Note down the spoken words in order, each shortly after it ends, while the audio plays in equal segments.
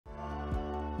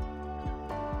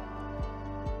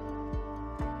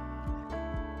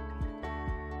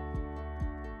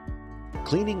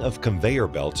Cleaning of conveyor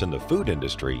belts in the food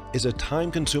industry is a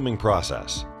time-consuming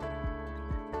process.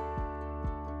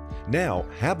 Now,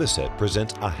 Habasit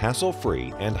presents a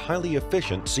hassle-free and highly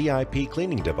efficient CIP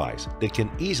cleaning device that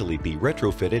can easily be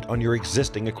retrofitted on your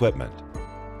existing equipment.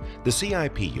 The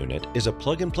CIP unit is a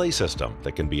plug-and-play system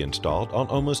that can be installed on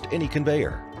almost any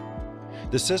conveyor.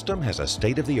 The system has a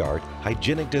state-of-the-art,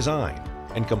 hygienic design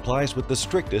and complies with the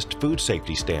strictest food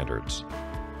safety standards.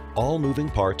 All moving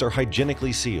parts are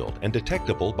hygienically sealed and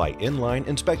detectable by inline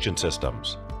inspection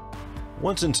systems.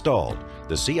 Once installed,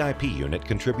 the CIP unit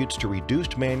contributes to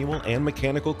reduced manual and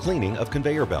mechanical cleaning of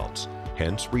conveyor belts,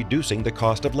 hence reducing the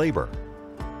cost of labor.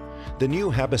 The new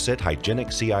Habasit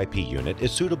Hygienic CIP unit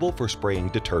is suitable for spraying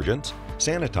detergents,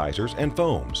 sanitizers, and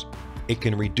foams. It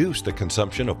can reduce the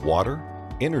consumption of water,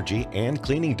 energy, and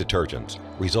cleaning detergents,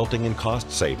 resulting in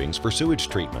cost savings for sewage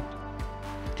treatment.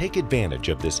 Take advantage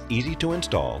of this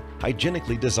easy-to-install,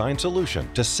 hygienically designed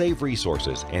solution to save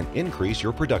resources and increase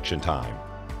your production time.